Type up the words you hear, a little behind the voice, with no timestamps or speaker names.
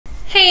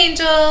Hey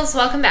angels,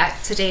 welcome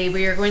back. Today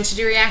we are going to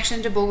do a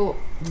reaction to Who?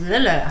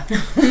 Blah,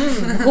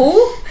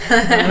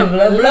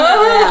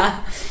 blah.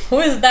 Who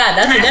is that?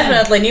 That's a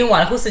definitely new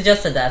one. Who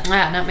suggested that?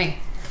 Not me.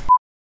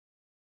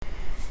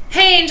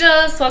 Hey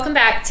angels, welcome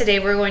back. Today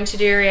we're going to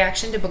do a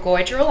reaction to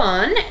Bugoy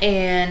Drilon,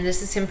 and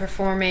this is him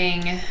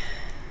performing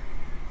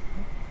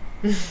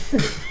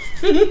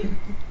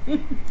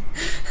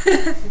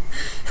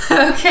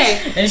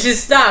okay. And she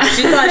stopped.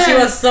 She thought she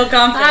was so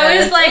confident. I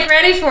was like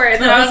ready for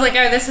it, and I was like,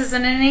 oh, this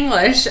isn't in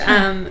English.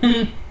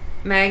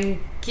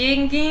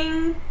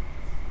 Magiging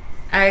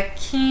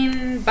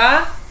Akin.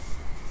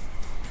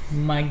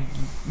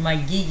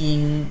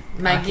 Magiging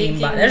Akin.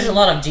 There's a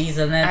lot of G's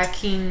in it.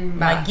 Akin.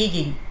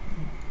 Magiging.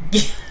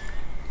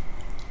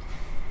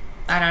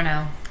 I don't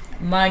know.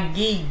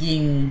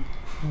 Magiging.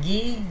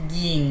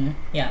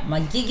 Yeah,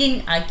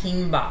 Magiging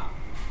Akin.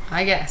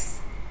 I guess.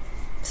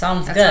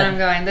 Sounds That's good. That's where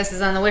I'm going. This is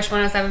on the Wish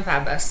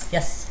 107.5 bus.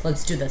 Yes,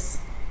 let's do this.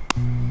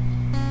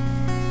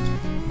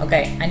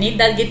 Okay, I need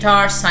that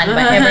guitar signed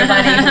by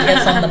everybody who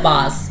gets on the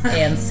bus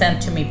and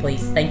sent to me,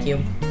 please. Thank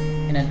you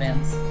in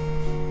advance.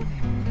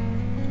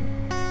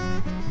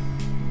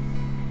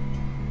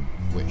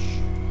 Wish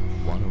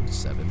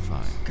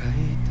 107.5.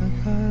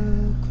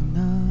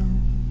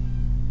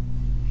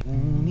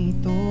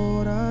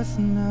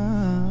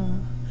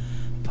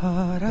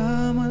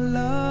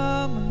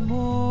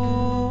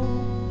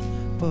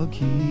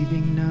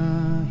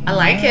 I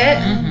like it.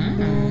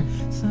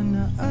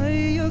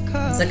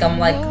 It's like I'm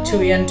like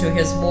too into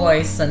his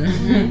voice and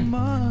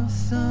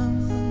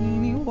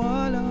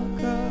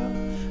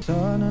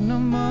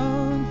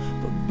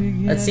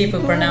let's see if we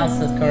pronounce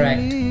it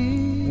correct.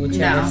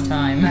 Whichever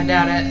time. I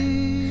doubt it.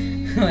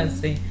 Let's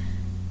see.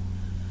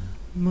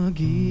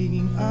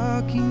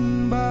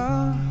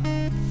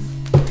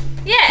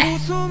 Yeah.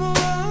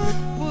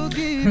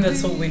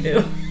 That's what we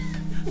do.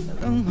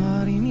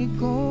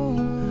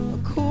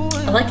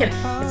 I like it.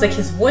 It's like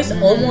his voice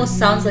almost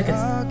sounds like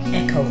it's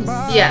echoes.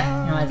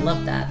 Yeah. You know, I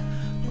love that.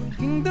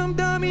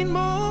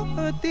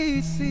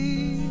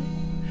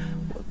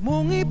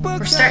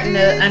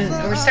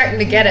 We're starting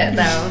to get it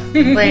though.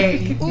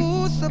 Like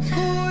oh,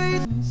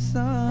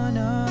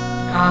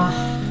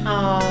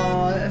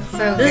 that's so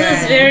good.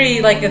 This is very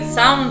like, it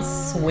sounds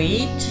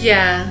sweet.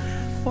 Yeah.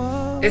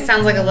 It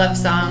sounds like a love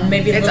song.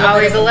 Maybe it's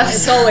always a love song.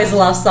 It's always a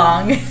love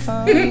song.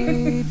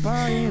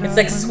 It's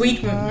like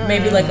sweet,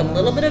 maybe like a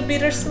little bit of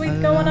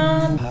bittersweet going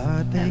on. I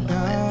love it.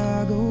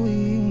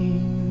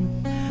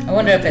 I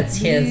wonder if it's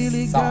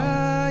his song.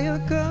 I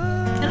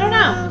don't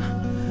know.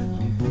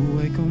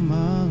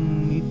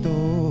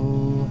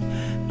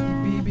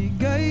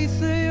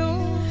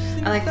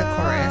 I like the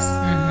chorus.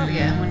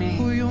 Yeah, when he...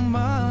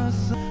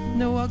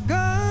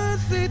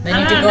 Then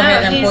you can go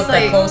ahead and put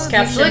the closed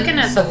caption. He's looking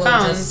at the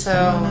phone, just... so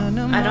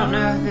I don't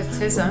know if it's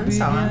his own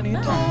song. No,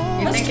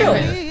 You that's think true.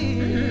 it is?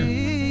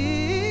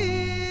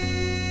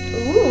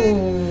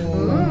 Ooh.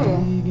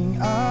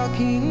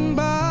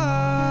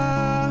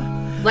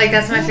 Like,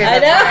 that's my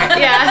favorite part.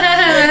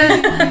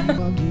 Yeah.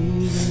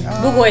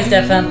 Bugoy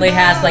definitely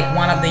has like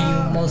one of the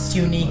most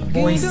unique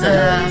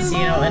voices,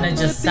 you know, and it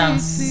just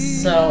sounds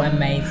so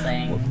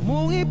amazing.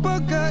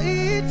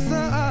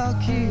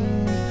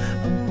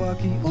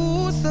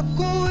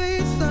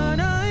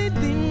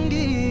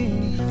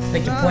 It's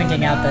like you're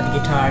pointing out that the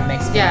guitar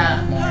makes me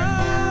more.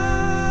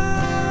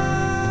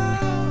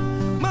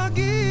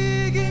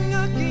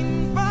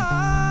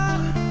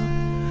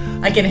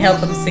 I can help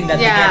him sing that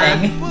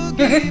beginning.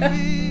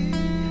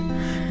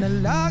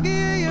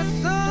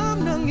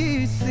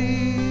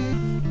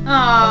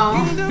 Oh.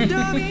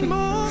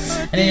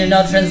 And then you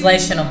know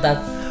translation of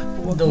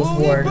those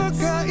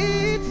words.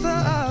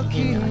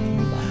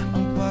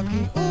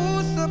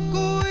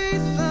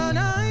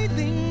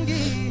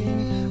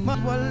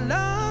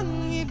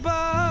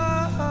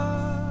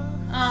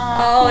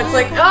 Oh, it's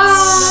like oh,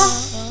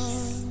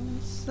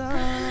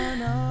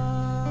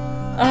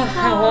 I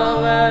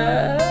love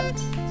it.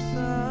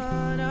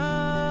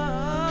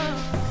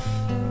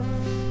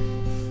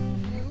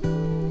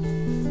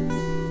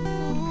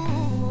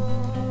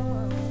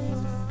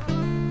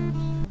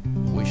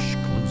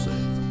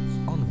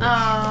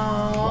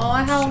 Oh,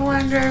 how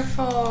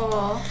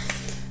wonderful.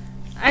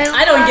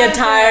 I don't get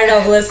tired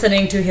of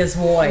listening to his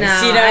voice.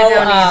 No, you know, I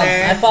don't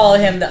either. I follow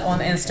him on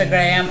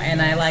Instagram,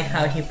 and I like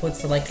how he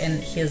puts like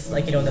in his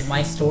like, you know, the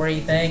My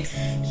Story thing.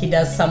 He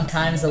does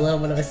sometimes a little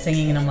bit of a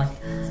singing, and I'm like,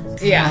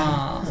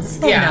 oh, it's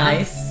so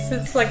nice.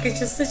 It's like it's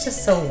just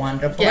so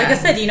wonderful. Like I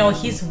said, you know,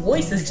 his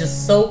voice is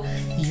just so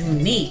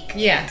unique.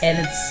 Yeah. And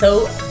it's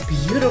so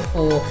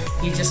beautiful.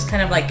 You just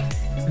kind of like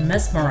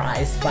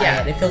mesmerized by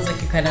it. It feels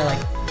like you kind of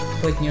like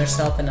putting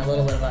yourself in a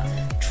little bit of a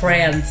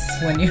trance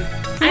when you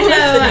I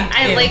know.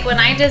 I like when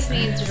I just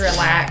need to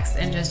relax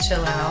and just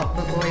chill out.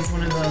 Bugoy's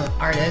one of the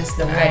artists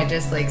that I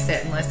just like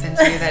sit and listen to.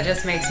 That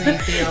just makes me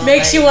feel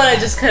makes like, you want to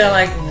just kind of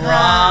like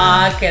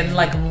rock and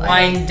like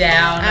wind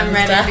down. I'm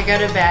ready to go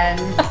to bed.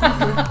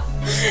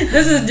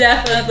 This is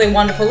definitely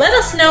wonderful. Let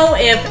us know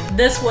if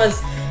this was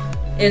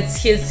it's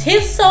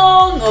his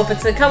song or if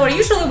it's a cover.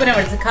 Usually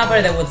whenever it's a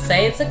cover, they would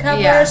say it's a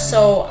cover. Yeah.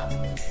 So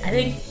I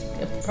think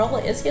it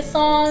probably is his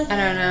song. I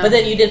don't know. But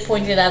then you did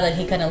point it out that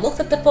he kind of looked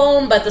at the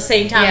phone. But at the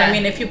same time, Yeah. I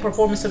mean, if you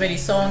perform so many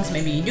songs,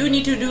 maybe you do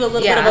need to do a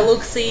little bit Yeah. of a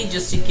look-see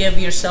just to give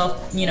yourself,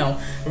 you know,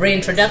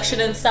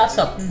 reintroduction and stuff.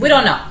 So we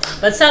don't know.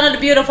 But sounded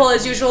beautiful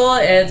as usual.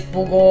 It's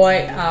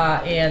Bugoy,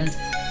 and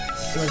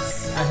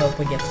I hope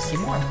we get to see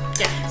more.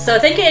 Yeah. So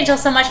thank you, Angel,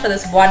 so much for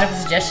this wonderful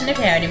suggestion. If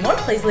you have any more,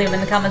 please leave them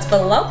in the comments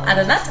below.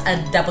 Other than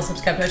that, double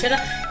subscribe to our channel,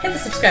 hit the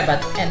subscribe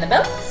button and the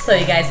bell so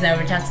you guys know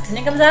every time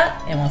something comes out,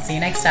 and we'll see you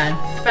next time.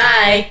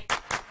 Bye!